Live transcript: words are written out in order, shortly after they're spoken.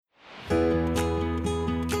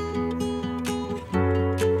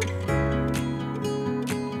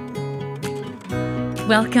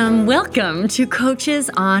Welcome to Coaches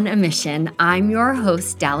on a Mission. I'm your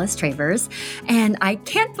host, Dallas Travers, and I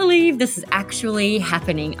can't believe this is actually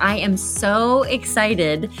happening. I am so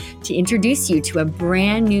excited to introduce you to a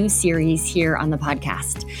brand new series here on the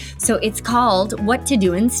podcast. So it's called What to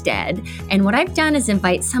Do Instead, and what I've done is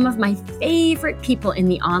invite some of my favorite people in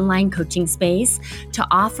the online coaching space to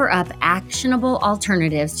offer up actionable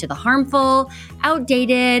alternatives to the harmful,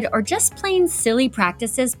 outdated, or just plain silly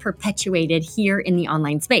practices perpetuated here in the online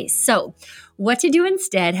space. So What to Do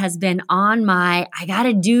Instead has been on my I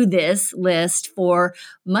gotta do this list for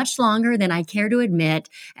much longer than I care to admit.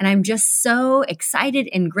 And I'm just so excited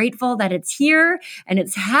and grateful that it's here and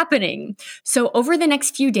it's happening. So over the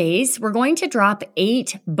next few days, we're going to drop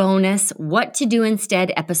 8 bonus What to Do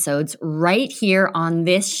Instead episodes right here on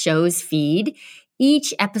this show's feed.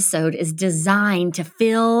 Each episode is designed to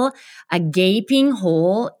fill a gaping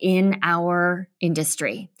hole in our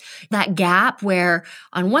industry. That gap where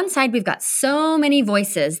on one side, we've got so many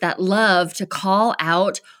voices that love to call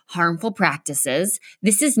out harmful practices.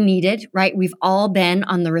 This is needed, right? We've all been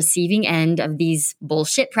on the receiving end of these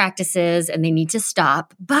bullshit practices and they need to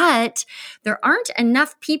stop. But there aren't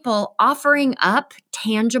enough people offering up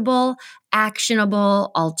tangible, actionable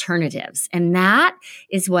alternatives. And that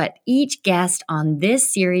is what each guest on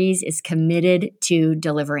this series is committed to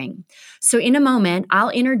delivering. So in a moment, I'll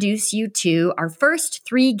introduce you to our first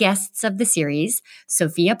 3 guests of the series,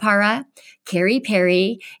 Sophia Parra, Carrie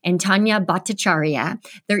Perry, and Tanya Bhattacharya.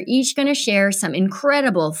 They're each going to share some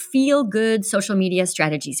incredible feel-good social media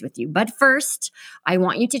strategies with you. But first, I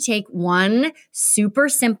want you to take one super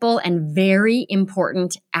simple and very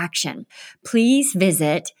important action. Please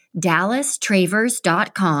visit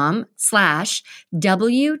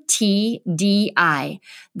dallastravers.com/WTDI.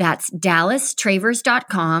 That's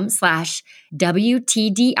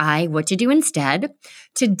dallastravers.com/WTDI, what to do instead,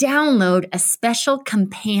 to download a special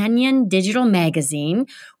companion digital magazine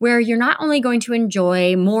where you're not only going to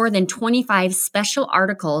enjoy more than 25 special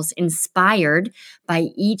articles inspired by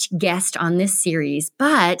each guest on this series,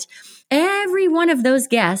 but every one of those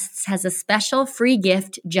guests has a special free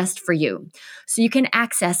gift just for you. So you can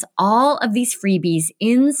access all of these freebies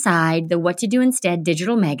inside the What to Do Instead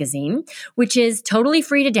digital magazine, which is totally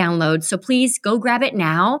free to download. So please go grab it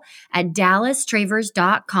now at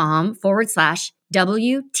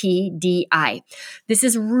dallastravers.com/WTDI. This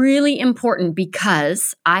is really important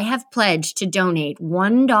because I have pledged to donate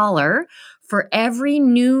 $1 for every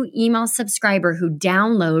new email subscriber who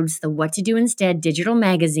downloads the What to Do Instead digital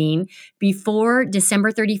magazine before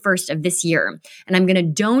December 31st of this year. And I'm going to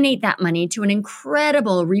donate that money to an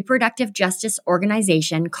incredible reproductive justice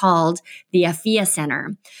organization called the AFIA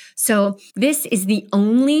Center. So this is the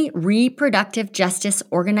only reproductive justice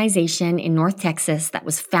organization in North Texas that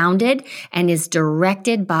was founded and is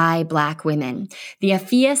directed by Black women. The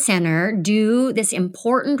AFIA Center do this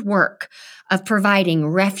important work of providing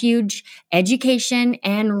refuge, education,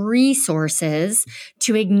 and resources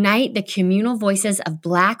to ignite the communal voices of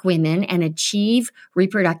Black women and achieve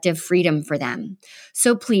reproductive freedom for them.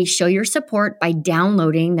 So please show your support by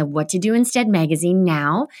downloading the What to Do Instead magazine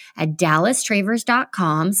now at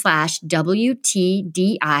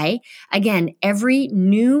dallastravers.com/WTDI. Again, every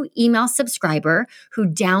new email subscriber who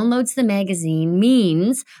downloads the magazine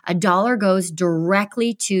means $1 goes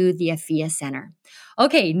directly to the AFIA Center.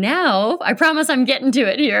 Okay, now I promise I'm getting to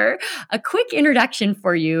it here. A quick introduction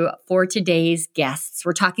for you for today's guests.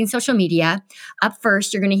 We're talking social media. Up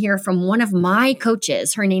first, you're going to hear from one of my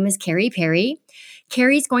coaches. Her name is Carrie Perry.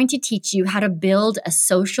 Carrie's going to teach you how to build a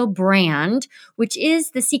social brand, which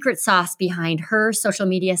is the secret sauce behind her social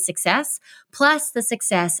media success, plus the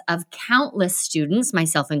success of countless students,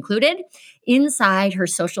 myself included, inside her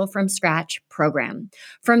Social from Scratch program.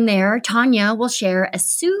 From there, Tanya will share a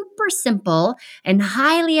super simple and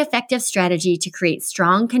highly effective strategy to create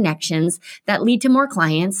strong connections that lead to more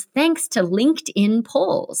clients thanks to LinkedIn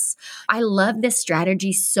polls. I love this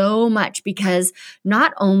strategy so much because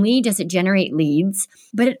not only does it generate leads,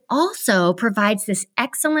 but it also provides this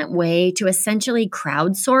excellent way to essentially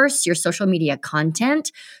crowdsource your social media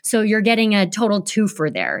content. So you're getting a total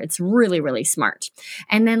twofer there. It's really, really smart.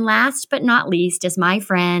 And then last but not least is my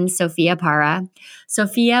friend, Sophia Parra.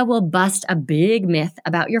 Sophia will bust a big myth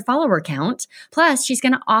about your follower count. Plus, she's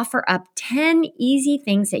going to offer up 10 easy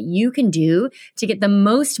things that you can do to get the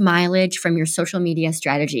most mileage from your social media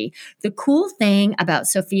strategy. The cool thing about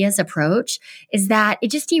Sophia's approach is that it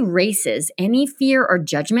just erases any fear or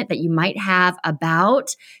judgment that you might have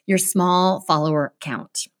about your small follower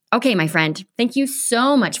count. Okay, my friend, thank you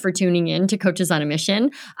so much for tuning in to Coaches on a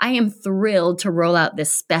Mission. I am thrilled to roll out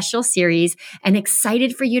this special series and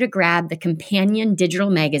excited for you to grab the companion digital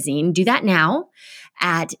magazine. Do that now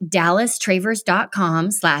at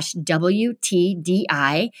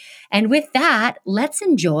dallastravers.com/WTDI. And with that, let's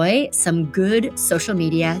enjoy some good social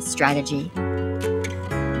media strategy.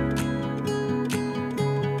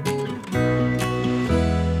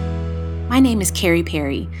 My name is Carrie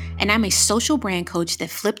Perry, and I'm a social brand coach that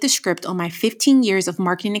flipped the script on my 15 years of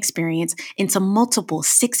marketing experience into multiple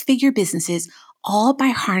six-figure businesses, all by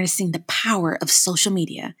harnessing the power of social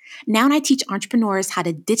media. Now I teach entrepreneurs how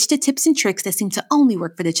to ditch the tips and tricks that seem to only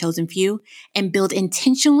work for the chosen few and build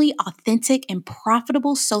intentionally authentic and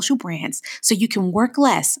profitable social brands so you can work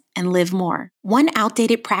less and live more. One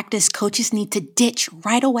outdated practice coaches need to ditch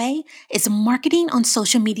right away is marketing on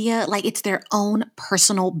social media like it's their own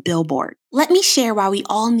personal billboard. Let me share why we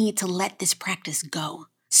all need to let this practice go.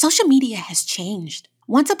 Social media has changed.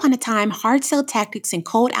 Once upon a time, hard sell tactics and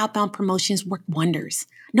cold outbound promotions worked wonders.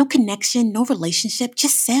 No connection, no relationship,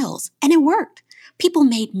 just sales. And it worked. People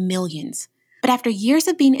made millions. But after years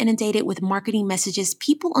of being inundated with marketing messages,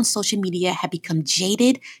 people on social media have become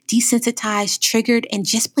jaded, desensitized, triggered, and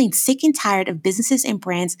just plain sick and tired of businesses and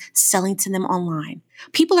brands selling to them online.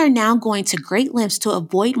 People are now going to great lengths to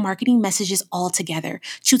avoid marketing messages altogether,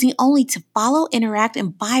 choosing only to follow, interact,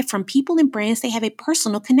 and buy from people and brands they have a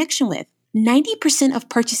personal connection with. 90% of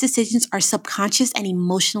purchase decisions are subconscious and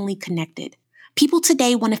emotionally connected. People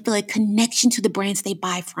today want to feel a connection to the brands they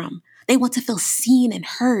buy from. They want to feel seen and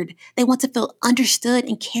heard. They want to feel understood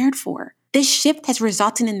and cared for. This shift has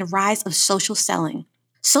resulted in the rise of social selling.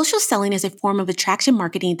 Social selling is a form of attraction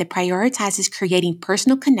marketing that prioritizes creating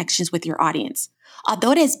personal connections with your audience.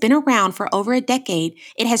 Although it has been around for over a decade,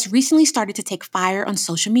 it has recently started to take fire on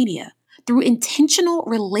social media. Through intentional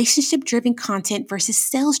relationship-driven content versus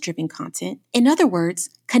sales-driven content. In other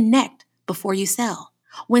words, connect before you sell.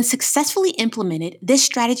 When successfully implemented, this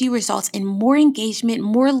strategy results in more engagement,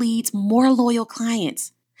 more leads, more loyal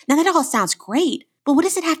clients. Now that all sounds great, but what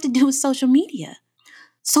does it have to do with social media?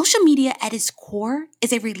 Social media at its core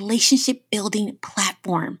is a relationship building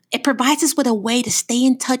platform. It provides us with a way to stay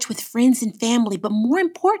in touch with friends and family, but more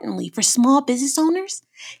importantly, for small business owners,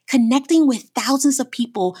 connecting with thousands of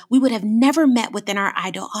people we would have never met within our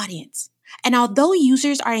ideal audience. And although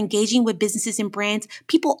users are engaging with businesses and brands,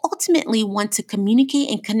 people ultimately want to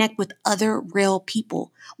communicate and connect with other real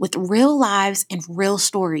people, with real lives and real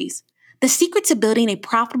stories. The secret to building a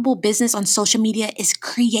profitable business on social media is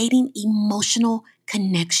creating emotional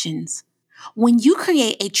connections. When you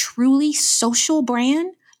create a truly social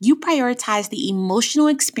brand, you prioritize the emotional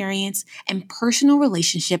experience and personal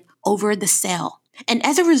relationship over the sale. And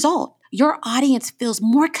as a result, your audience feels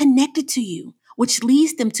more connected to you, which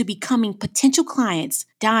leads them to becoming potential clients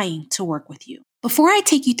dying to work with you. Before I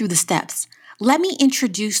take you through the steps, let me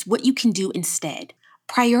introduce what you can do instead.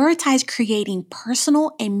 Prioritize creating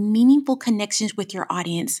personal and meaningful connections with your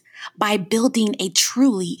audience by building a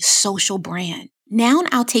truly social brand. Now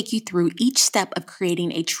I'll take you through each step of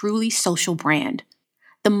creating a truly social brand.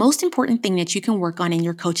 The most important thing that you can work on in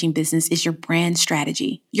your coaching business is your brand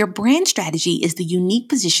strategy. Your brand strategy is the unique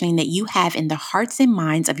positioning that you have in the hearts and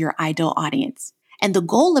minds of your ideal audience. And the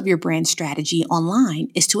goal of your brand strategy online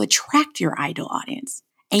is to attract your ideal audience.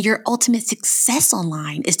 And your ultimate success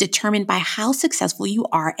online is determined by how successful you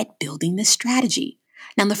are at building this strategy.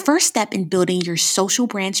 Now, the first step in building your social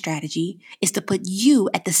brand strategy is to put you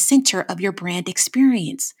at the center of your brand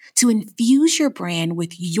experience, to infuse your brand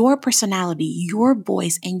with your personality, your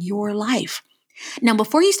voice, and your life. Now,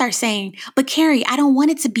 before you start saying, but Carrie, I don't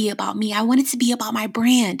want it to be about me. I want it to be about my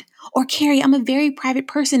brand. Or Carrie, I'm a very private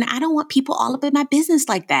person. I don't want people all up in my business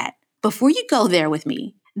like that. Before you go there with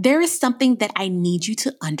me, there is something that I need you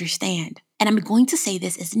to understand. And I'm going to say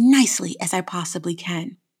this as nicely as I possibly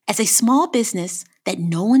can. As a small business that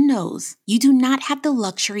no one knows, you do not have the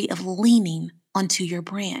luxury of leaning onto your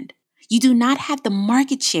brand. You do not have the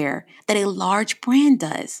market share that a large brand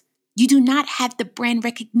does. You do not have the brand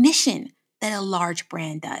recognition that a large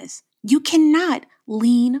brand does. You cannot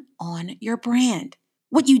lean on your brand.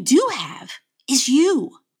 What you do have is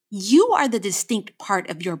you. You are the distinct part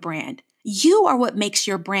of your brand. You are what makes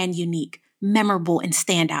your brand unique, memorable, and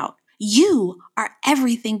stand out. You are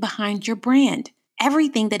everything behind your brand,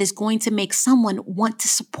 everything that is going to make someone want to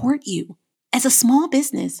support you. As a small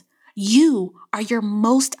business, you are your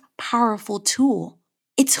most powerful tool.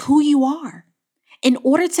 It's who you are. In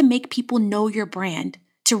order to make people know your brand,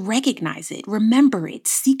 to recognize it, remember it,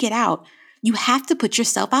 seek it out, you have to put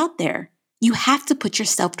yourself out there. You have to put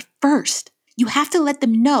yourself first. You have to let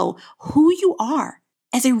them know who you are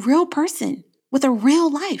as a real person with a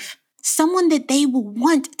real life, someone that they will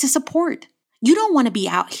want to support. You don't want to be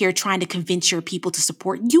out here trying to convince your people to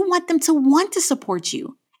support. You want them to want to support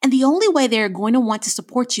you. And the only way they're going to want to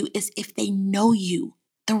support you is if they know you,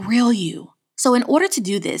 the real you. So in order to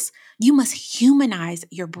do this, you must humanize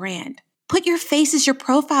your brand. Put your face as your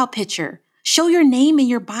profile picture. Show your name in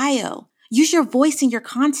your bio. Use your voice in your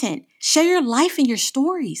content. Share your life in your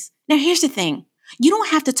stories. Now, here's the thing. You don't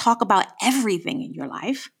have to talk about everything in your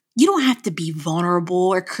life. You don't have to be vulnerable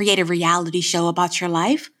or create a reality show about your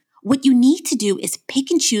life. What you need to do is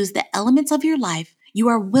pick and choose the elements of your life you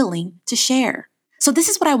are willing to share. So this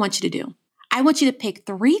is what I want you to do. I want you to pick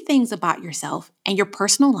 3 things about yourself and your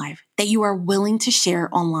personal life that you are willing to share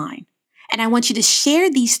online. And I want you to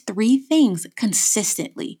share these 3 things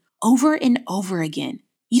consistently, over and over again.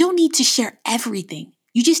 You don't need to share everything.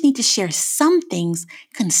 You just need to share some things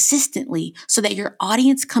consistently so that your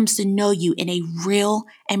audience comes to know you in a real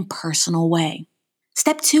and personal way.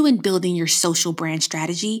 Step 2 in building your social brand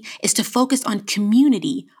strategy is to focus on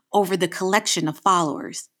community over the collection of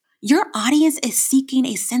followers. Your audience is seeking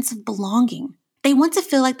a sense of belonging. They want to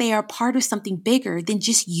feel like they are part of something bigger than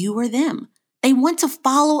just you or them. They want to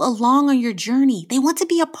follow along on your journey. They want to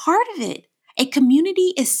be a part of it. A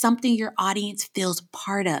community is something your audience feels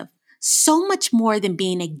part of, so much more than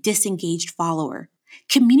being a disengaged follower.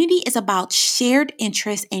 Community is about shared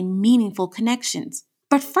interests and meaningful connections.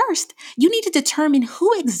 But first, you need to determine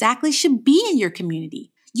who exactly should be in your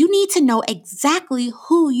community. You need to know exactly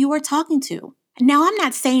who you are talking to. Now, I'm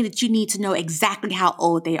not saying that you need to know exactly how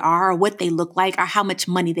old they are or what they look like or how much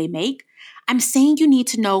money they make. I'm saying you need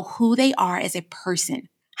to know who they are as a person.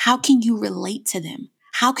 How can you relate to them?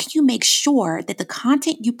 How can you make sure that the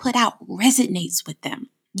content you put out resonates with them?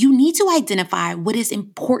 You need to identify what is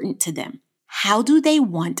important to them. How do they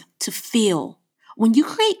want to feel? When you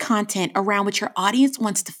create content around what your audience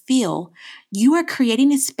wants to feel, you are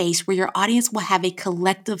creating a space where your audience will have a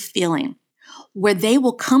collective feeling, where they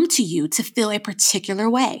will come to you to feel a particular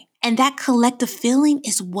way. And that collective feeling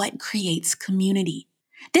is what creates community.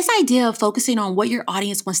 This idea of focusing on what your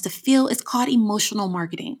audience wants to feel is called emotional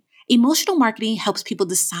marketing. Emotional marketing helps people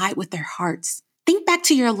decide with their hearts. Think back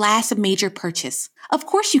to your last major purchase. Of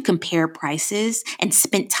course, you compare prices and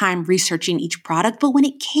spent time researching each product, but when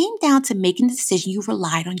it came down to making the decision, you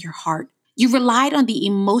relied on your heart. You relied on the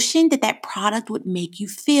emotion that product would make you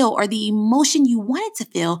feel or the emotion you wanted to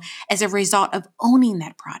feel as a result of owning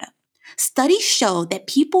that product. Studies show that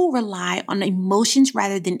people rely on emotions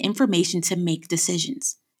rather than information to make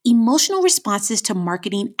decisions. Emotional responses to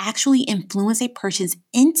marketing actually influence a person's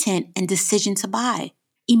intent and decision to buy.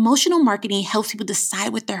 Emotional marketing helps people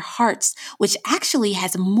decide with their hearts, which actually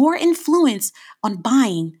has more influence on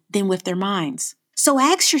buying than with their minds. So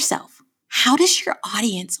ask yourself, how does your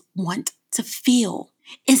audience want to feel?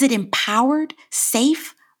 Is it empowered,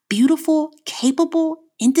 safe, beautiful, capable,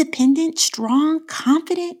 independent, strong,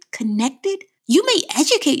 confident, connected? You may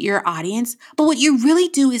educate your audience, but what you really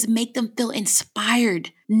do is make them feel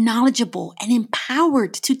inspired, knowledgeable, and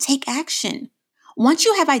empowered to take action. Once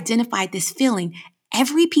you have identified this feeling,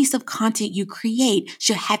 every piece of content you create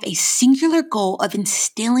should have a singular goal of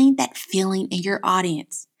instilling that feeling in your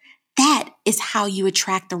audience. That is how you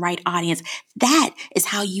attract the right audience. That is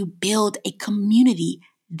how you build a community.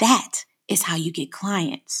 That is how you get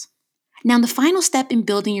clients. Now, the final step in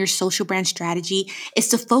building your social brand strategy is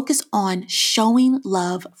to focus on showing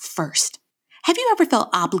love first. Have you ever felt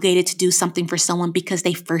obligated to do something for someone because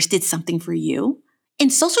they first did something for you?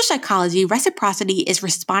 In social psychology, reciprocity is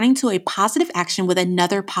responding to a positive action with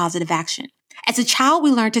another positive action. As a child,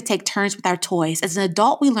 we learn to take turns with our toys. As an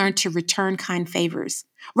adult, we learn to return kind favors.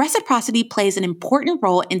 Reciprocity plays an important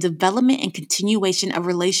role in development and continuation of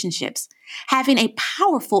relationships, having a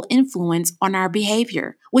powerful influence on our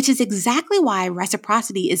behavior, which is exactly why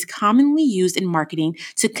reciprocity is commonly used in marketing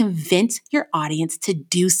to convince your audience to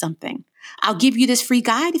do something. I'll give you this free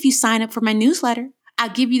guide if you sign up for my newsletter. I'll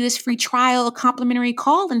give you this free trial, a complimentary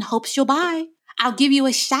call in hopes you'll buy. I'll give you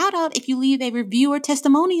a shout out if you leave a review or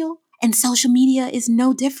testimonial. And social media is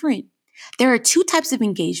no different. There are 2 types of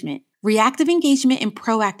engagement: reactive engagement and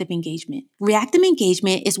proactive engagement. Reactive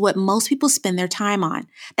engagement is what most people spend their time on.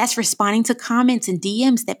 That's responding to comments and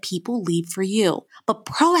DMs that people leave for you. But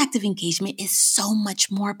proactive engagement is so much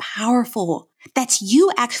more powerful. That's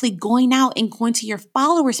you actually going out and going to your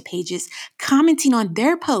followers' pages, commenting on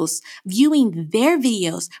their posts, viewing their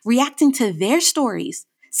videos, reacting to their stories,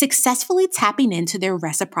 successfully tapping into their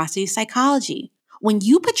reciprocity psychology. When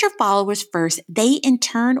you put your followers first, they in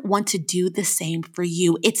turn want to do the same for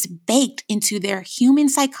you. It's baked into their human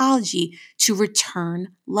psychology to return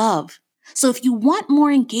love. So if you want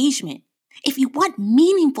more engagement, if you want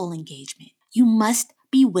meaningful engagement, you must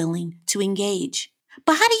be willing to engage.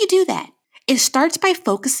 But how do you do that? It starts by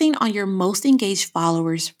focusing on your most engaged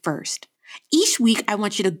followers first. Each week, I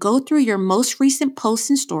want you to go through your most recent posts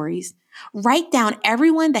and stories, write down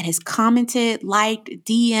everyone that has commented, liked,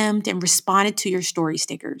 DM'd, and responded to your story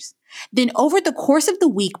stickers. Then over the course of the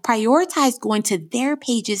week, prioritize going to their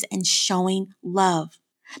pages and showing love.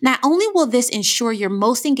 Not only will this ensure your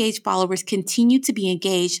most engaged followers continue to be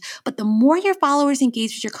engaged, but the more your followers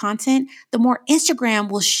engage with your content, the more Instagram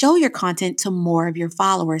will show your content to more of your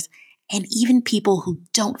followers and even people who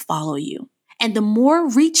don't follow you. And the more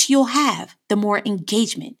reach you'll have, the more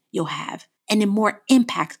engagement you'll have, and the more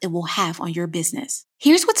impact it will have on your business.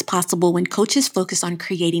 Here's what's possible when coaches focus on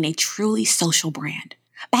creating a truly social brand.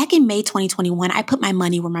 Back in May 2021, I put my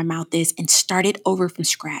money where my mouth is and started over from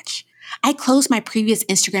scratch. I closed my previous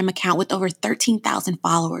Instagram account with over 13,000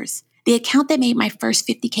 followers. The account that made my first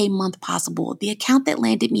 50K month possible. The account that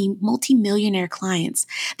landed me multi-millionaire clients.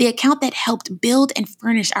 The account that helped build and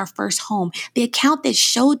furnish our first home. The account that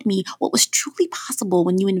showed me what was truly possible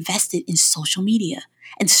when you invested in social media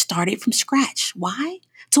and started from scratch. Why?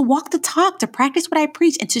 To walk the talk, to practice what I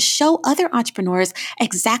preach, and to show other entrepreneurs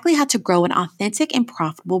exactly how to grow an authentic and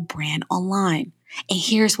profitable brand online. And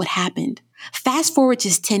here's what happened. Fast forward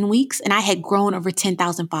just 10 weeks, and I had grown over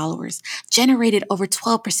 10,000 followers, generated over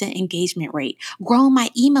 12% engagement rate, grown my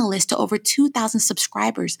email list to over 2,000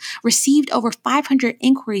 subscribers, received over 500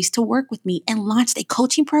 inquiries to work with me, and launched a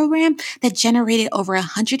coaching program that generated over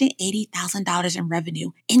 $180,000 in revenue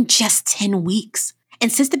in just 10 weeks.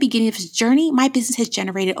 And since the beginning of his journey, my business has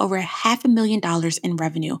generated over $500,000 in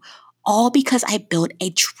revenue, all because I built a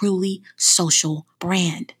truly social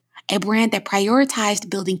brand. A brand that prioritized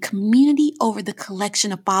building community over the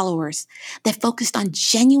collection of followers, that focused on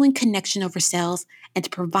genuine connection over sales, and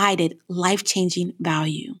provided life-changing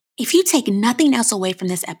value. If you take nothing else away from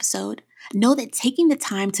this episode, know that taking the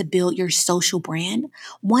time to build your social brand,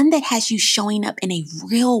 one that has you showing up in a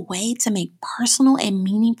real way to make personal and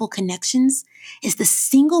meaningful connections, is the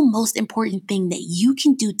single most important thing that you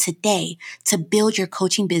can do today to build your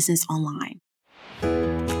coaching business online.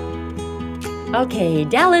 Okay,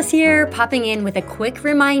 Dallas here, popping in with a quick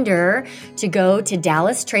reminder to go to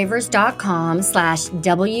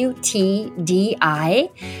dallastravers.com/WTDI.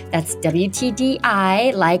 That's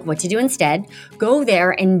WTDI, like what to do instead. Go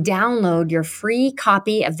there and download your free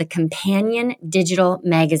copy of the companion digital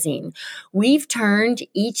magazine. We've turned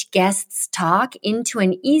each guest's talk into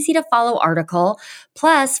an easy-to-follow article.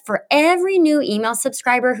 Plus, for every new email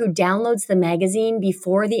subscriber who downloads the magazine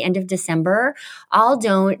before the end of December, I'll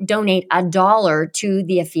donate $1 to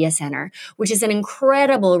the Afia Center, which is an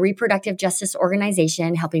incredible reproductive justice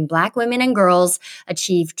organization helping Black women and girls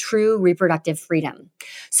achieve true reproductive freedom.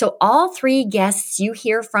 So all three guests you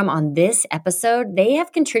hear from on this episode, they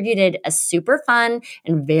have contributed a super fun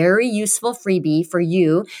and very useful freebie for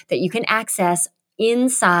you that you can access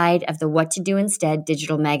inside of the What to Do Instead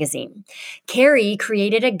digital magazine. Carrie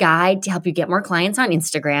created a guide to help you get more clients on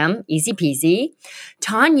Instagram, easy peasy.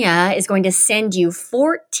 Tanya is going to send you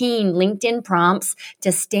 14 LinkedIn prompts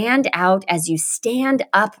to stand out as you stand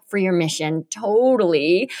up for your mission,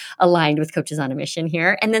 totally aligned with Coaches on a Mission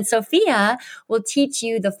here. And then Sophia will teach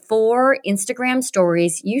you the 4 Instagram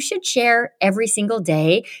stories you should share every single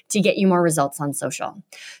day to get you more results on social.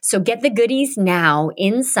 So get the goodies now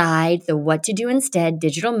inside the What to Do Instead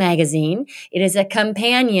digital magazine. It is a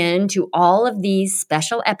companion to all of these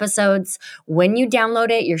special episodes. When you download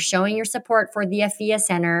it, you're showing your support for the Afia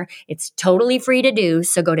Center. It's totally free to do.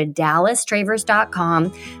 So go to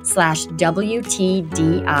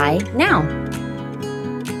dallastravers.com/WTDI now.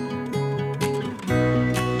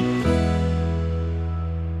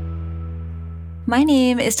 My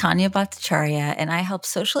name is Tanya Bhattacharya, and I help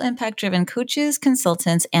social impact-driven coaches,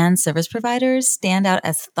 consultants, and service providers stand out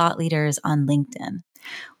as thought leaders on LinkedIn.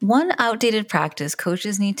 One outdated practice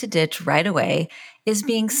coaches need to ditch right away is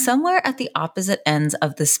being somewhere at the opposite ends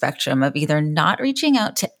of the spectrum of either not reaching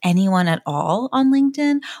out to anyone at all on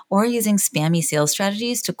LinkedIn or using spammy sales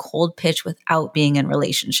strategies to cold pitch without being in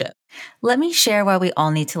relationship. Let me share why we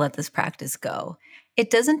all need to let this practice go. It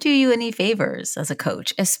doesn't do you any favors as a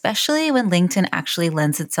coach, especially when LinkedIn actually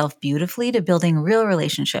lends itself beautifully to building real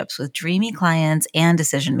relationships with dreamy clients and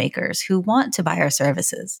decision makers who want to buy our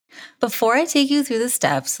services. Before I take you through the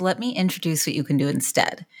steps, let me introduce what you can do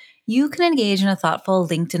instead. You can engage in a thoughtful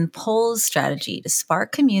LinkedIn polls strategy to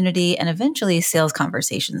spark community and eventually sales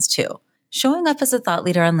conversations too. Showing up as a thought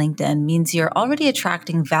leader on LinkedIn means you're already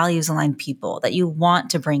attracting values-aligned people that you want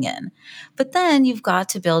to bring in. But then you've got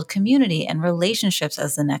to build community and relationships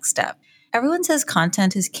as the next step. Everyone says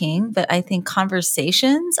content is king, but I think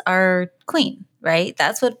conversations are queen, right?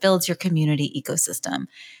 That's what builds your community ecosystem.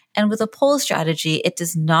 And with a poll strategy, it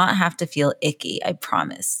does not have to feel icky, I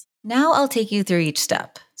promise. Now I'll take you through each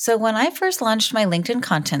step. So when I first launched my LinkedIn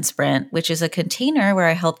content sprint, which is a container where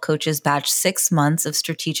I help coaches batch 6 months of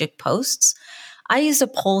strategic posts, I used a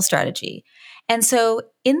poll strategy. And so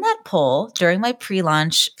in that poll, during my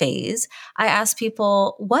pre-launch phase, I asked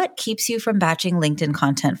people, what keeps you from batching LinkedIn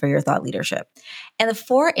content for your thought leadership? And the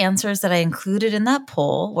 4 answers that I included in that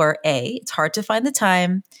poll were A, it's hard to find the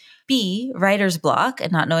time; B, writer's block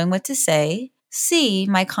and not knowing what to say; C,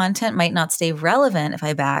 my content might not stay relevant if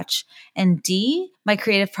I batch; and D, my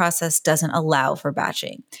creative process doesn't allow for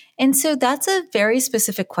batching. And so that's a very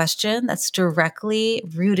specific question that's directly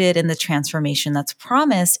rooted in the transformation that's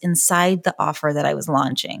promised inside the offer that I was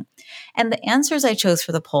launching. And the answers I chose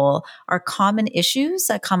for the poll are common issues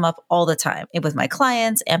that come up all the time with my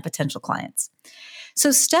clients and potential clients.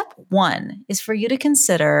 So step 1 is for you to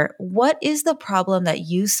consider, what is the problem that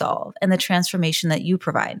you solve and the transformation that you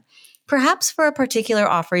provide? Perhaps for a particular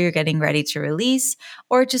offer you're getting ready to release,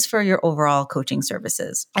 or just for your overall coaching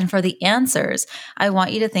services. And for the answers, I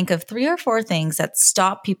want you to think of 3 or 4 things that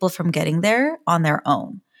stop people from getting there on their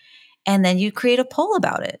own. And then you create a poll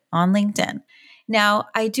about it on LinkedIn. Now,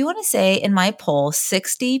 I do want to say in my poll,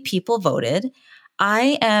 60 people voted.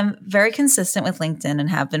 I am very consistent with LinkedIn and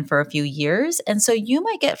have been for a few years. And so you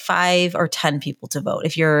might get 5 or 10 people to vote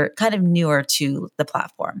if you're kind of newer to the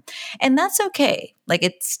platform. And that's okay. Like,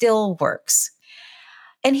 it still works.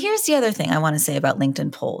 And here's the other thing I want to say about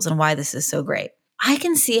LinkedIn polls and why this is so great. I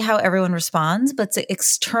can see how everyone responds, but it's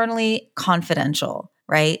externally confidential,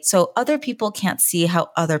 right? So other people can't see how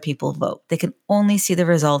other people vote. They can only see the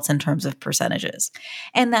results in terms of percentages.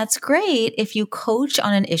 And that's great if you coach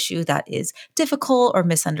on an issue that is difficult or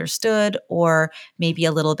misunderstood or maybe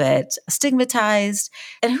a little bit stigmatized.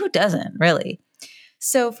 And who doesn't, really?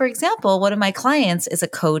 So, for example, one of my clients is a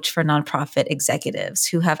coach for nonprofit executives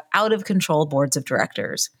who have out of control boards of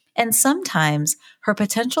directors. And sometimes her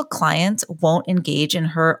potential clients won't engage in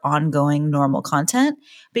her ongoing normal content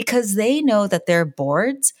because they know that their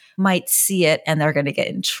boards might see it and they're going to get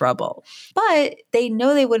in trouble. But they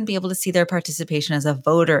know they wouldn't be able to see their participation as a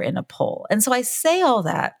voter in a poll. And so I say all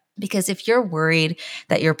that because if you're worried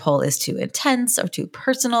that your poll is too intense or too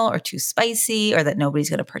personal or too spicy or that nobody's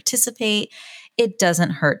going to participate, it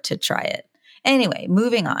doesn't hurt to try it. Anyway,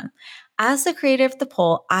 moving on. As the creator of the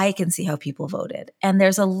poll, I can see how people voted. And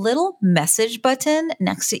there's a little message button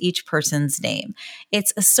next to each person's name.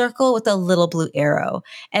 It's a circle with a little blue arrow.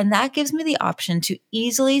 And that gives me the option to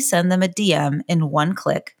easily send them a DM in one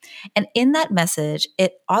click. And in that message,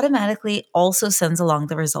 it automatically also sends along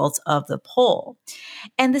the results of the poll.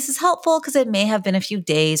 And this is helpful because it may have been a few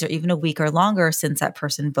days or even a week or longer since that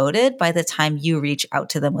person voted by the time you reach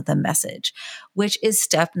out to them with a message, which is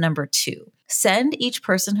step number 2. Send each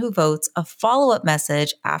person who votes a follow-up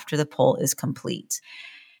message after the poll is complete.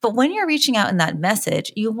 But when you're reaching out in that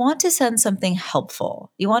message, you want to send something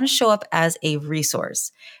helpful. You want to show up as a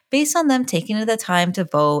resource based on them taking the time to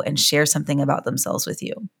vote and share something about themselves with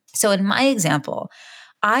you. So in my example,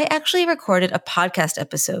 I actually recorded a podcast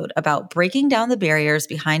episode about breaking down the barriers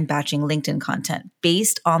behind batching LinkedIn content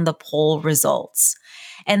based on the poll results.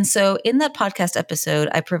 And so in that podcast episode,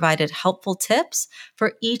 I provided helpful tips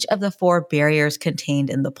for each of the 4 barriers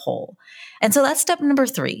contained in the poll. And so that's step number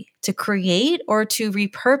 3, to create or to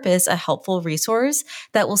repurpose a helpful resource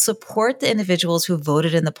that will support the individuals who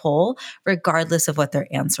voted in the poll, regardless of what their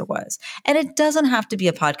answer was. And it doesn't have to be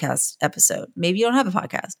a podcast episode. Maybe you don't have a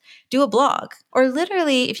podcast. Do a blog. Or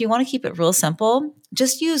literally, if you want to keep it real simple,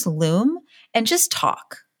 just use Loom and just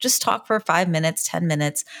talk. Just talk for 5 minutes, 10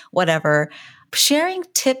 minutes, whatever, sharing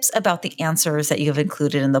tips about the answers that you have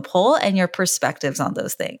included in the poll and your perspectives on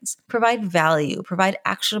those things. Provide value, provide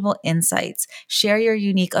actionable insights, share your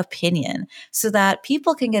unique opinion so that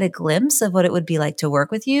people can get a glimpse of what it would be like to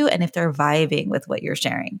work with you and if they're vibing with what you're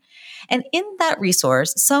sharing. And in that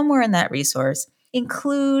resource, somewhere in that resource,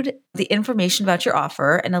 include the information about your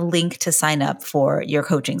offer and a link to sign up for your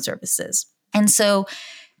coaching services. And so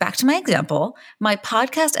back to my example, my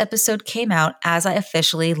podcast episode came out as I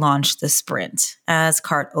officially launched the sprint, as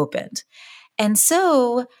cart opened. And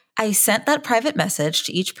so I sent that private message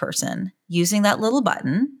to each person using that little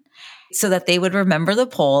button so that they would remember the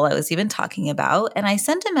poll I was even talking about. And I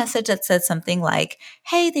sent a message that said something like,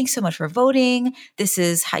 hey, thanks so much for voting. This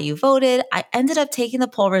is how you voted. I ended up taking the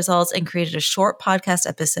poll results and created a short podcast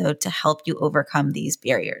episode to help you overcome these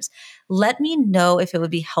barriers. Let me know if it would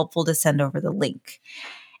be helpful to send over the link.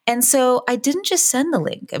 And so I didn't just send the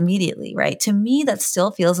link immediately, right? To me, that still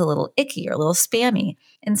feels a little icky or a little spammy.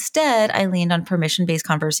 Instead, I leaned on permission-based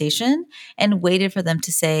conversation and waited for them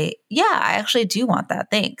to say, yeah, I actually do want that.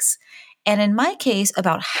 Thanks. And in my case,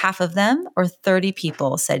 about half of them, or 30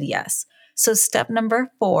 people, said yes. So step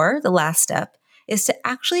number 4, the last step, is to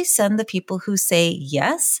actually send the people who say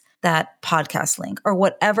yes that podcast link or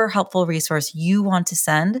whatever helpful resource you want to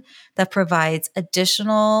send that provides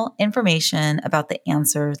additional information about the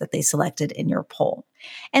answers that they selected in your poll.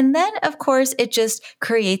 And then, of course, it just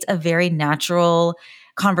creates a very natural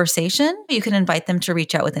conversation. You can invite them to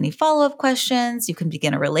reach out with any follow-up questions. You can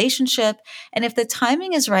begin a relationship. And if the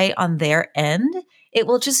timing is right on their end, it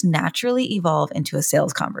will just naturally evolve into a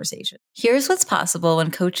sales conversation. Here's what's possible when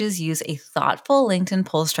coaches use a thoughtful LinkedIn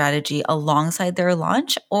poll strategy alongside their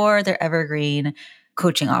launch or their evergreen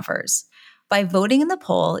coaching offers. By voting in the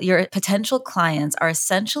poll, your potential clients are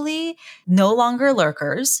essentially no longer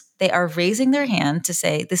lurkers. They are raising their hand to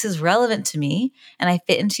say, this is relevant to me and I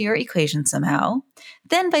fit into your equation somehow.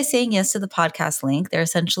 Then by saying yes to the podcast link, they're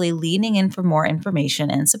essentially leaning in for more information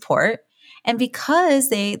and support. And because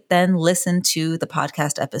they then listen to the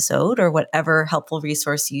podcast episode or whatever helpful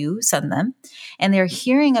resource you send them, and they're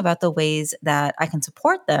hearing about the ways that I can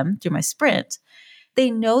support them through my sprint, they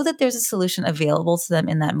know that there's a solution available to them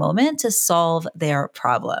in that moment to solve their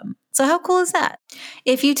problem. So how cool is that?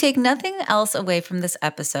 If you take nothing else away from this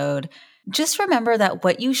episode, just remember that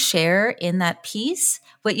what you share in that piece,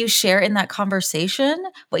 what you share in that conversation,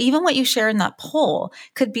 even what you share in that poll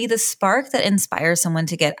could be the spark that inspires someone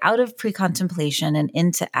to get out of pre-contemplation and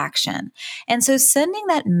into action. And so sending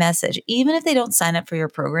that message, even if they don't sign up for your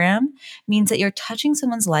program, means that you're touching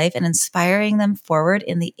someone's life and inspiring them forward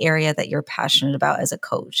in the area that you're passionate about as a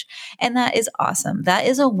coach. And that is awesome. That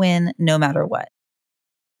is a win no matter what.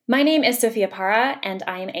 My name is Sophia Parra, and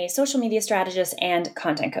I am a social media strategist and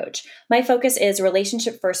content coach. My focus is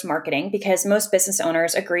relationship-first marketing because most business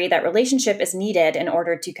owners agree that relationship is needed in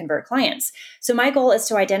order to convert clients. So my goal is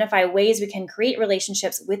to identify ways we can create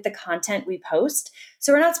relationships with the content we post,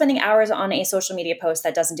 so we're not spending hours on a social media post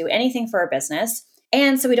that doesn't do anything for our business,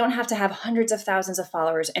 and so we don't have to have hundreds of thousands of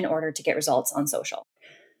followers in order to get results on social.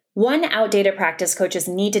 One outdated practice coaches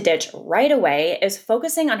need to ditch right away is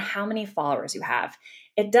focusing on how many followers you have.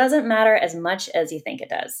 It doesn't matter as much as you think it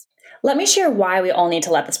does. Let me share why we all need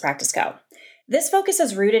to let this practice go. This focus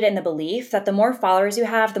is rooted in the belief that the more followers you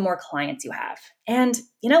have, the more clients you have. And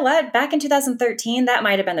you know what? Back in 2013, that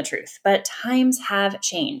might have been the truth, but times have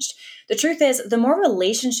changed. The truth is, the more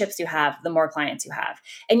relationships you have, the more clients you have.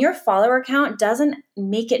 And your follower count doesn't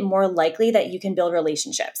make it more likely that you can build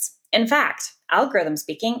relationships. In fact, algorithm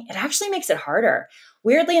speaking, it actually makes it harder.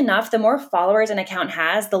 Weirdly enough, the more followers an account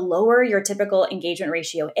has, the lower your typical engagement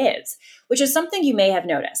ratio is, which is something you may have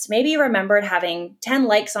noticed. Maybe you remembered having 10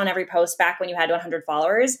 likes on every post back when you had 100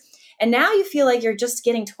 followers, and now you feel like you're just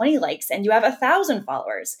getting 20 likes and you have 1,000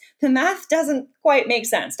 followers. The math doesn't quite make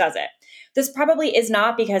sense, does it? This probably is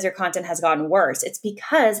not because your content has gotten worse. It's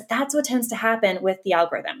because that's what tends to happen with the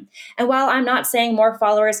algorithm. And while I'm not saying more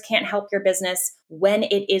followers can't help your business when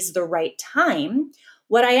it is the right time,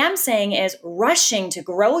 what I am saying is rushing to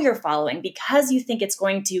grow your following because you think it's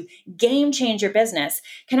going to game change your business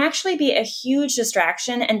can actually be a huge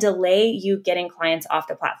distraction and delay you getting clients off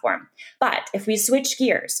the platform. But if we switch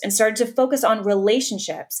gears and started to focus on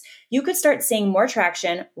relationships, you could start seeing more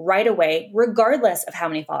traction right away, regardless of how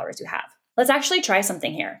many followers you have. Let's actually try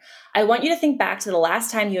something here. I want you to think back to the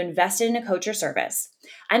last time you invested in a coach or service.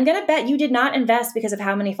 I'm going to bet you did not invest because of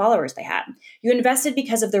how many followers they had. You invested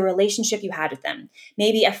because of the relationship you had with them.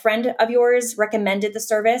 Maybe a friend of yours recommended the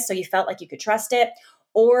service, so you felt like you could trust it,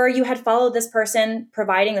 or you had followed this person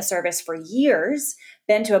providing the service for years,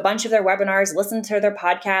 been to a bunch of their webinars, listened to their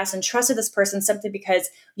podcasts, and trusted this person simply because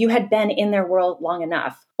you had been in their world long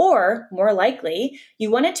enough. Or, more likely, you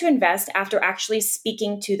wanted to invest after actually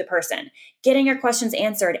speaking to the person, getting your questions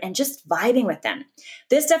answered, and just vibing with them.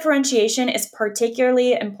 This differentiation is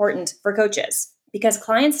particularly important for coaches because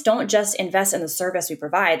clients don't just invest in the service we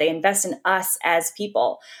provide, they invest in us as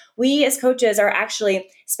people. We as coaches are actually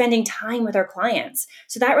spending time with our clients.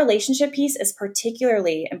 So that relationship piece is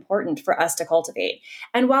particularly important for us to cultivate.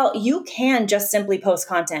 And while you can just simply post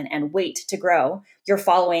content and wait to grow your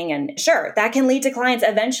following, and sure, that can lead to clients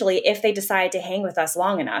eventually if they decide to hang with us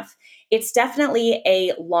long enough, it's definitely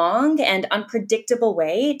a long and unpredictable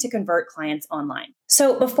way to convert clients online.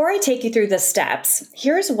 So before I take you through the steps,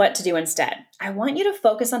 here's what to do instead. I want you to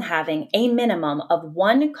focus on having a minimum of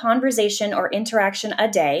one conversation or interaction a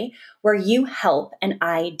day where you help an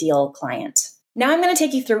ideal client. Now I'm going to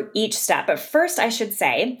take you through each step, but first I should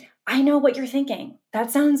say, I know what you're thinking.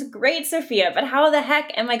 That sounds great, Sophia, but how the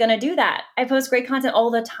heck am I going to do that? I post great content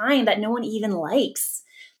all the time that no one even likes.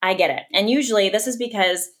 I get it. And usually this is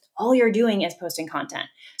because all you're doing is posting content.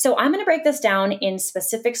 So I'm going to break this down in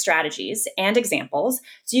specific strategies and examples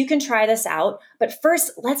so you can try this out. But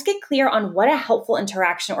first, let's get clear on what a helpful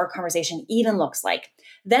interaction or conversation even looks like.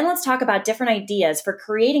 Then let's talk about different ideas for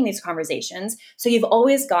creating these conversations so you've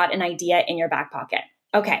always got an idea in your back pocket.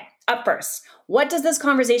 Okay, up first, what does this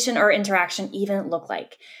conversation or interaction even look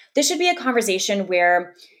like? This should be a conversation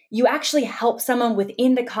where you actually help someone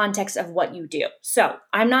within the context of what you do. So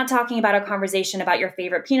I'm not talking about a conversation about your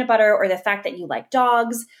favorite peanut butter or the fact that you like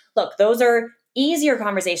dogs. Look, those are easier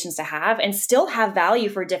conversations to have and still have value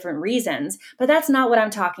for different reasons, but that's not what I'm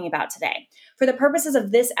talking about today. For the purposes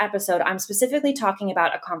of this episode, I'm specifically talking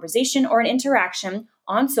about a conversation or an interaction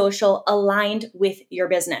on social aligned with your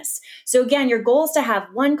business. So again, your goal is to have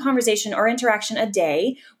one conversation or interaction a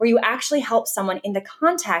day where you actually help someone in the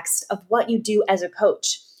context of what you do as a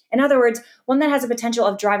coach. In other words, one that has a potential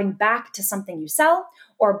of driving back to something you sell,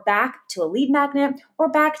 or back to a lead magnet, or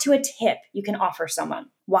back to a tip you can offer someone.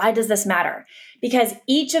 Why does this matter? Because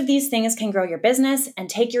each of these things can grow your business and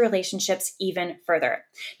take your relationships even further.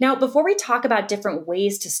 Now, before we talk about different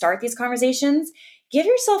ways to start these conversations, give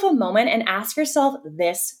yourself a moment and ask yourself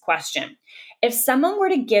this question. If someone were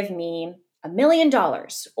to give me $1 million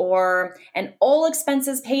or an all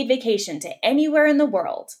expenses paid vacation to anywhere in the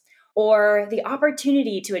world, or the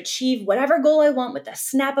opportunity to achieve whatever goal I want with the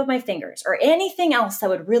snap of my fingers, or anything else that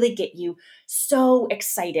would really get you so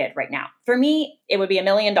excited right now. For me, it would be $1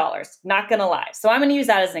 million, not gonna lie. So I'm gonna use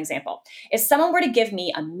that as an example. If someone were to give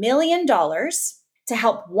me $1 million to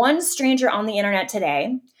help one stranger on the internet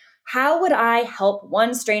today, how would I help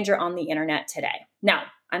one stranger on the internet today? Now,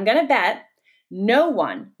 I'm gonna bet no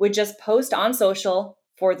one would just post on social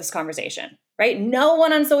for this conversation, right? No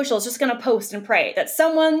one on social is just gonna post and pray that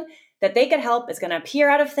someone that they could help is gonna appear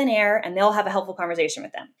out of thin air and they'll have a helpful conversation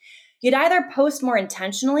with them. You'd either post more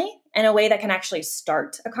intentionally in a way that can actually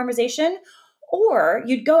start a conversation, or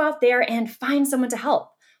you'd go out there and find someone to help,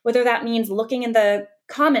 whether that means looking in the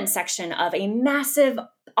comment section of a massive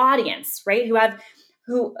audience, right?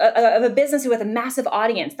 Of a business who has a massive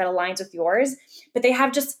audience that aligns with yours, but they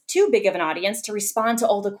have just too big of an audience to respond to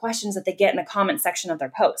all the questions that they get in the comment section of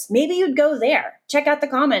their posts. Maybe you'd go there, check out the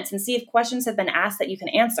comments and see if questions have been asked that you can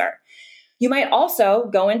answer. You might also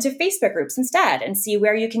go into Facebook groups instead and see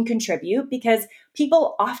where you can contribute, because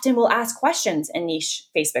people often will ask questions in niche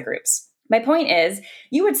Facebook groups. My point is,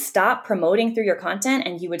 you would stop promoting through your content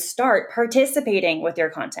and you would start participating with your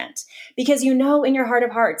content, because you know in your heart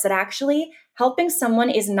of hearts that actually helping someone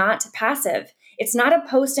is not passive. It's not a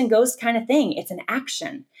post and ghost kind of thing. It's an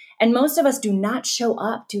action. And most of us do not show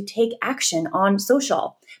up to take action on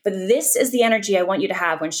social. But this is the energy I want you to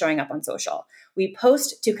have when showing up on social. We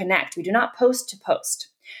post to connect. We do not post to post.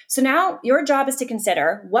 So now your job is to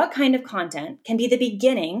consider what kind of content can be the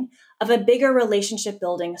beginning of a bigger relationship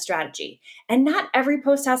building strategy. And not every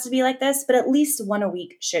post has to be like this, but at least one a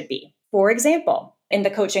week should be. For example, in the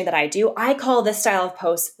coaching that I do, I call this style of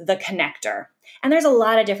post the connector. And there's a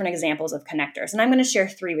lot of different examples of connectors, and I'm going to share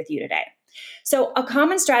 3 with you today. So a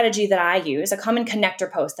common strategy that I use, a common connector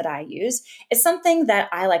post that I use, is something that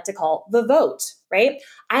I like to call the vote, right?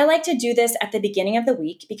 I like to do this at the beginning of the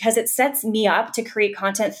week because it sets me up to create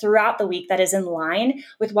content throughout the week that is in line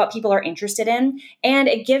with what people are interested in, and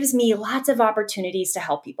it gives me lots of opportunities to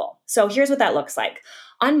help people. So here's what that looks like.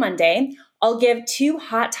 On Monday, I'll give 2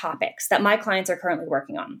 hot topics that my clients are currently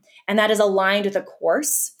working on, and that is aligned with a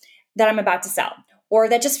course that I'm about to sell, or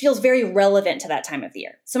that just feels very relevant to that time of the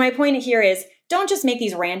year. So my point here is, don't just make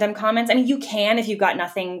these random comments. I mean, you can if you've got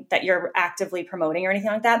nothing that you're actively promoting or anything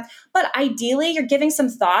like that. But ideally, you're giving some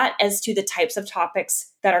thought as to the types of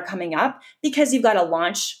topics that are coming up, because you've got a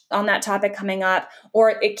launch on that topic coming up,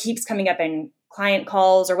 or it keeps coming up in client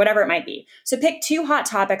calls or whatever it might be. So pick 2 hot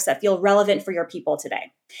topics that feel relevant for your people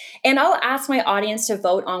today. And I'll ask my audience to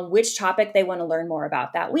vote on which topic they want to learn more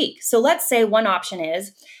about that week. So let's say one option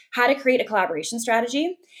is how to create a collaboration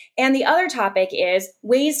strategy. And the other topic is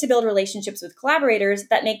ways to build relationships with collaborators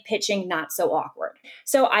that make pitching not so awkward.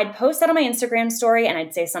 So I'd post that on my Instagram story and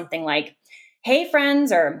I'd say something like, hey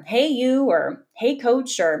friends, or hey you, or hey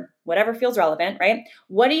coach, or whatever feels relevant, right?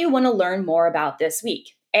 What do you want to learn more about this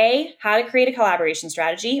week? A, how to create a collaboration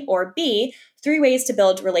strategy, or B, 3 ways to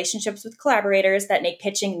build relationships with collaborators that make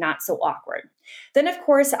pitching not so awkward. Then, of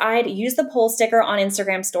course, I'd use the poll sticker on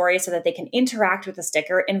Instagram stories so that they can interact with the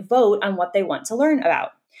sticker and vote on what they want to learn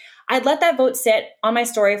about. I'd let that vote sit on my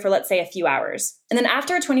story for, let's say, a few hours. And then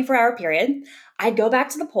after a 24-hour period, I'd go back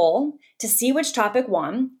to the poll to see which topic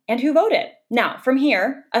won and who voted. Now, from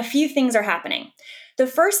here, a few things are happening. the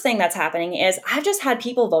first thing that's happening is I've just had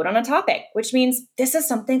people vote on a topic, which means this is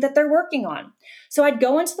something that they're working on. So I'd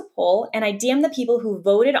go into the poll and I DM the people who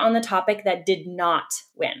voted on the topic that did not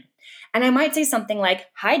win. And I might say something like,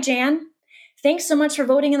 "Hi, Jan. Thanks so much for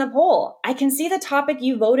voting in the poll. I can see the topic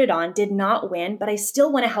you voted on did not win, but I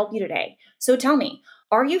still want to help you today. So tell me,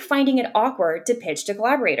 are you finding it awkward to pitch to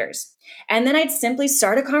collaborators?" And then I'd simply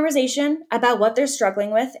start a conversation about what they're struggling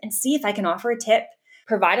with and see if I can offer a tip,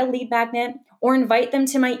 provide a lead magnet, or invite them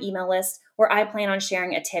to my email list where I plan on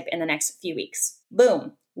sharing a tip in the next few weeks.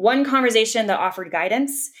 Boom. One conversation that offered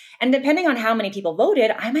guidance. And depending on how many people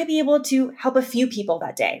voted, I might be able to help a few people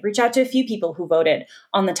that day, reach out to a few people who voted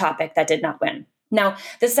on the topic that did not win. Now,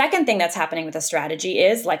 the second thing that's happening with the strategy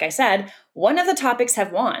is, like I said, one of the topics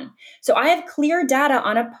have won. So I have clear data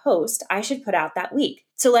on a post I should put out that week.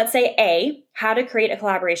 So let's say A, how to create a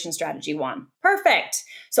collaboration strategy won. Perfect.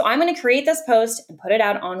 So I'm going to create this post and put it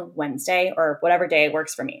out on Wednesday or whatever day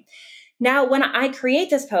works for me. Now, when I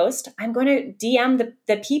create this post, I'm going to DM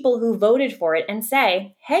the people who voted for it and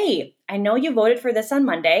say, "Hey, I know you voted for this on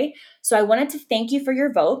Monday, so I wanted to thank you for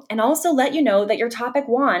your vote and also let you know that your topic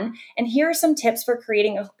won, and here are some tips for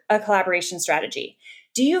creating a collaboration strategy.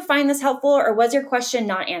 Do you find this helpful, or was your question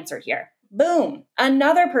not answered here?" Boom,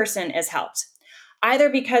 another person is helped. Either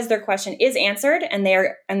because their question is answered and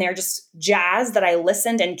they're just jazzed that I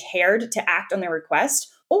listened and cared to act on their request,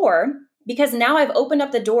 or because now I've opened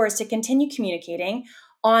up the doors to continue communicating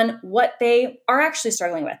on what they are actually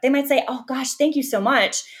struggling with. They might say, "Oh gosh, thank you so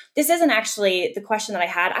much. This isn't actually the question that I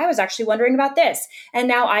had. I was actually wondering about this." And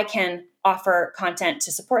now I can offer content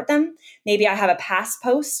to support them. Maybe I have a past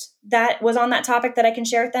post that was on that topic that I can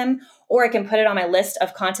share with them, or I can put it on my list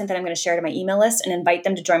of content that I'm going to share to my email list and invite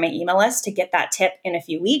them to join my email list to get that tip in a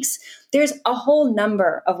few weeks. There's a whole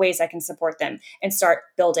number of ways I can support them and start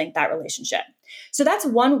building that relationship. So that's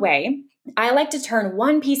one way. I like to turn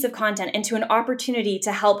one piece of content into an opportunity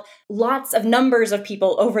to help lots of numbers of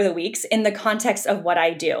people over the weeks in the context of what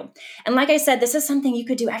I do. And like I said, this is something you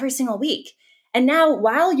could do every single week. And now,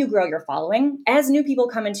 while you grow your following, as new people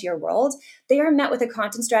come into your world, they are met with a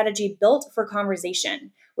content strategy built for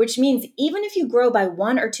conversation, which means even if you grow by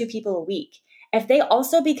 1 or 2 people a week, if they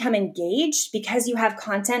also become engaged because you have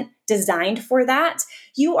content designed for that,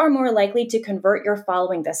 you are more likely to convert your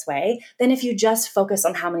following this way than if you just focus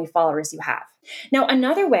on how many followers you have. Now,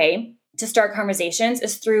 another way to start conversations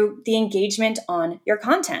is through the engagement on your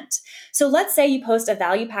content. So let's say you post a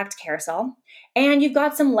value-packed carousel and you've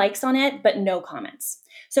got some likes on it, but no comments.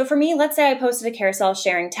 So for me, let's say I posted a carousel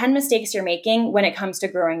sharing 10 mistakes you're making when it comes to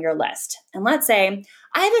growing your list. And let's say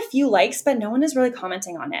I have a few likes, but no one is really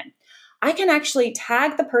commenting on it. I can actually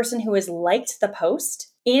tag the person who has liked the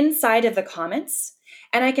post inside of the comments.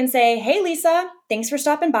 And I can say, "Hey, Lisa, thanks for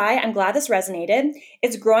stopping by. I'm glad this resonated.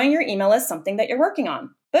 It's growing your email list, something that you're working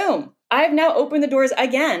on." Boom. I've now opened the doors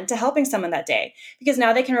again to helping someone that day, because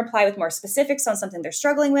now they can reply with more specifics on something they're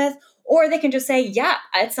struggling with, or they can just say, "Yeah,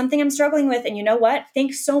 it's something I'm struggling with. And you know what?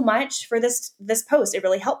 Thanks so much for this post. It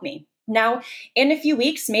really helped me." Now, in a few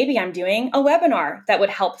weeks, maybe I'm doing a webinar that would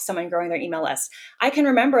help someone growing their email list. I can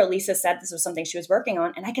remember Lisa said this was something she was working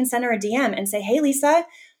on, and I can send her a DM and say, "Hey, Lisa,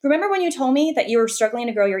 remember when you told me that you were struggling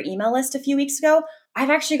to grow your email list a few weeks ago? I've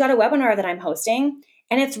actually got a webinar that I'm hosting,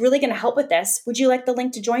 and it's really going to help with this. Would you like the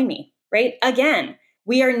link to join me?" Right? Again,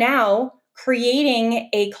 we are now creating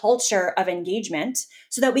a culture of engagement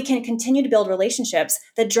so that we can continue to build relationships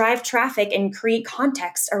that drive traffic and create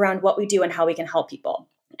context around what we do and how we can help people.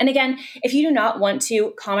 And again, if you do not want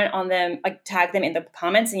to comment on them, like tag them in the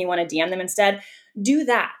comments, and you want to DM them instead, do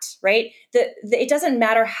that, right? It doesn't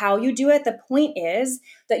matter how you do it. The point is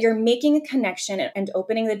that you're making a connection and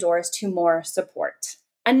opening the doors to more support.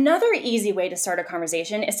 Another easy way to start a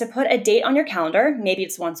conversation is to put a date on your calendar, maybe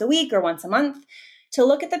it's once a week or once a month, to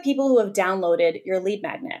look at the people who have downloaded your lead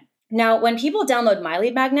magnet. Now, when people download my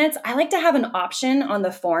lead magnets, I like to have an option on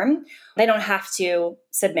the form. They don't have to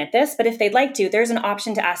submit this, but if they'd like to, there's an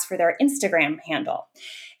option to ask for their Instagram handle.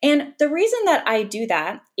 And the reason that I do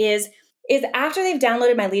that is after they've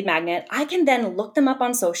downloaded my lead magnet, I can then look them up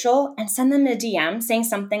on social and send them a DM saying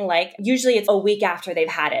something like, usually it's a week after they've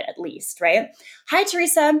had it at least, right? "Hi,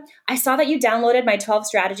 Teresa. I saw that you downloaded my 12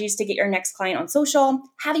 strategies to get your next client on social.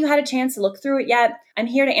 Have you had a chance to look through it yet? I'm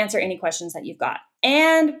here to answer any questions that you've got."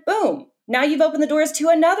 And boom, now you've opened the doors to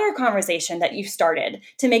another conversation that you've started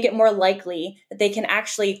to make it more likely that they can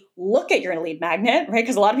actually look at your lead magnet, right?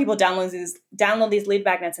 Because a lot of people download these lead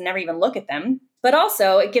magnets and never even look at them. But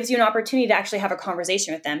also it gives you an opportunity to actually have a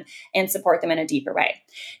conversation with them and support them in a deeper way.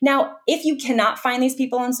 Now, if you cannot find these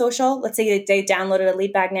people on social, let's say they downloaded a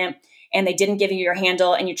lead magnet and they didn't give you your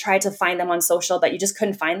handle and you tried to find them on social, but you just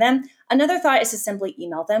couldn't find them, another thought is to simply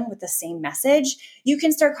email them with the same message. You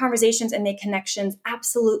can start conversations and make connections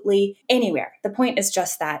absolutely anywhere. The point is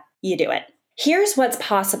just that you do it. Here's what's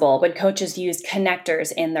possible when coaches use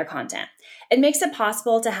connectors in their content. It makes it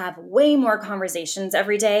possible to have way more conversations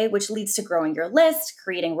every day, which leads to growing your list,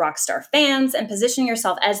 creating rockstar fans, and positioning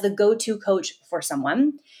yourself as the go-to coach for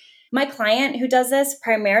someone. My client who does this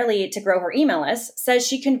primarily to grow her email list says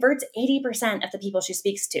she converts 80% of the people she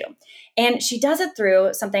speaks to. And she does it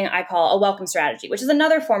through something I call a welcome strategy, which is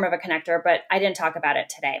another form of a connector, but I didn't talk about it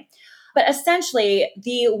today. But essentially,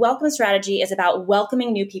 the welcome strategy is about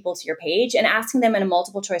welcoming new people to your page and asking them in a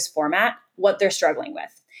multiple choice format what they're struggling with.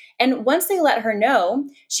 And once they let her know,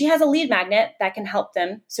 she has a lead magnet that can help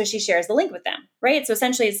them. So she shares the link with them, right? So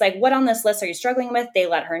essentially it's like, what on this list are you struggling with? They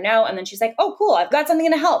let her know. And then she's like, oh, cool. I've got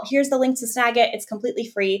something to help. Here's the link to snag it. It's completely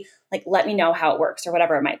free. Like, let me know how it works or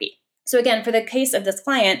whatever it might be. So again, for the case of this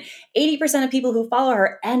client, 80% of people who follow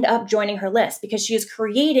her end up joining her list because she is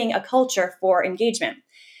creating a culture for engagement.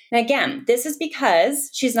 And again, this is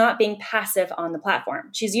because she's not being passive on the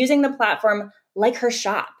platform. She's using the platform like her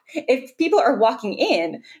shop. If people are walking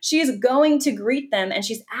in, she is going to greet them and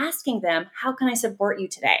she's asking them, how can I support you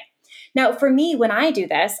today? Now, for me, when I do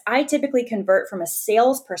this, I typically convert from a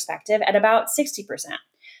sales perspective at about 60%.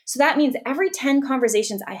 So that means every 10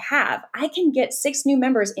 conversations I have, I can get 6 new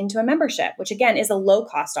members into a membership, which again is a low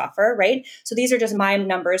cost offer, right? So these are just my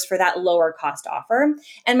numbers for that lower cost offer.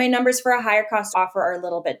 And my numbers for a higher cost offer are a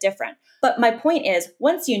little bit different. But my point is,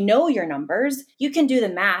 once you know your numbers, you can do the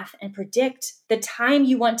math and predict the time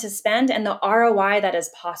you want to spend and the ROI that is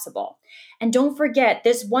possible. And don't forget,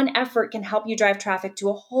 this one effort can help you drive traffic to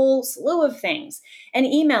a whole slew of things. An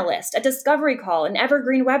email list, a discovery call, an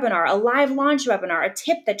evergreen webinar, a live launch webinar, a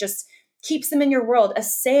tip that just keeps them in your world, a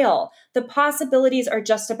sale. The possibilities are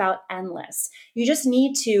just about endless. You just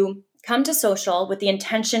need to come to social with the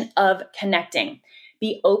intention of connecting.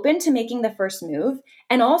 Be open to making the first move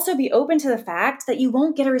and also be open to the fact that you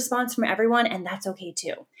won't get a response from everyone, and that's okay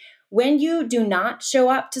too. When you do not show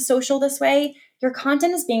up to social this way, your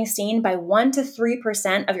content is being seen by 1 to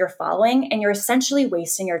 3% of your following, and you're essentially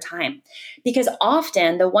wasting your time. Because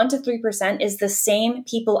often the 1 to 3% is the same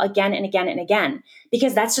people again and again and again,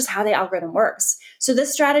 because that's just how the algorithm works. So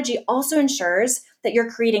this strategy also ensures that you're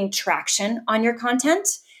creating traction on your content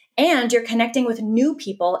and you're connecting with new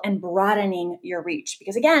people and broadening your reach.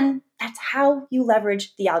 Because again, that's how you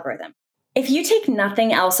leverage the algorithm. If you take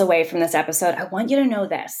nothing else away from this episode, I want you to know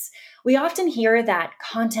this. We often hear that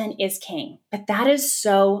content is king, but that is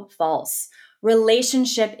so false.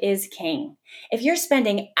 Relationship is king. If you're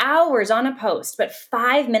spending hours on a post, but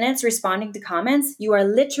 5 minutes responding to comments, you are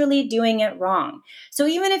literally doing it wrong. So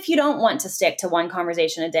even if you don't want to stick to one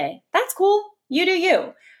conversation a day, that's cool. You do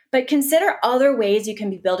you. But consider other ways you can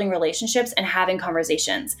be building relationships and having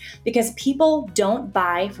conversations, because people don't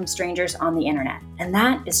buy from strangers on the internet. And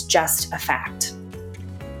that is just a fact.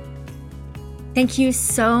 Thank you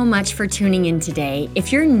so much for tuning in today.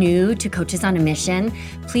 If you're new to Coaches on a Mission,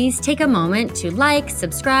 please take a moment to like,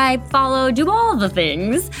 subscribe, follow, do all the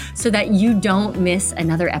things so that you don't miss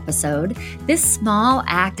another episode. This small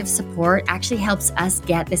act of support actually helps us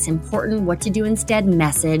get this important what to do instead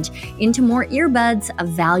message into more earbuds of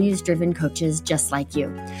values-driven coaches just like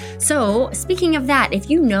you. So speaking of that, if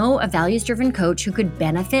you know a values-driven coach who could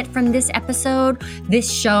benefit from this episode, this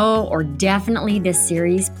show, or definitely this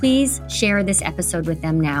series, please share this episode with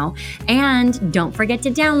them now. And don't forget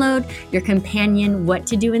to download your companion What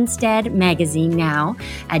to Do Instead magazine now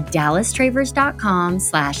at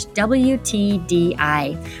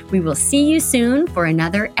dallastravers.com/WTDI. We will see you soon for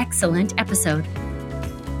another excellent episode.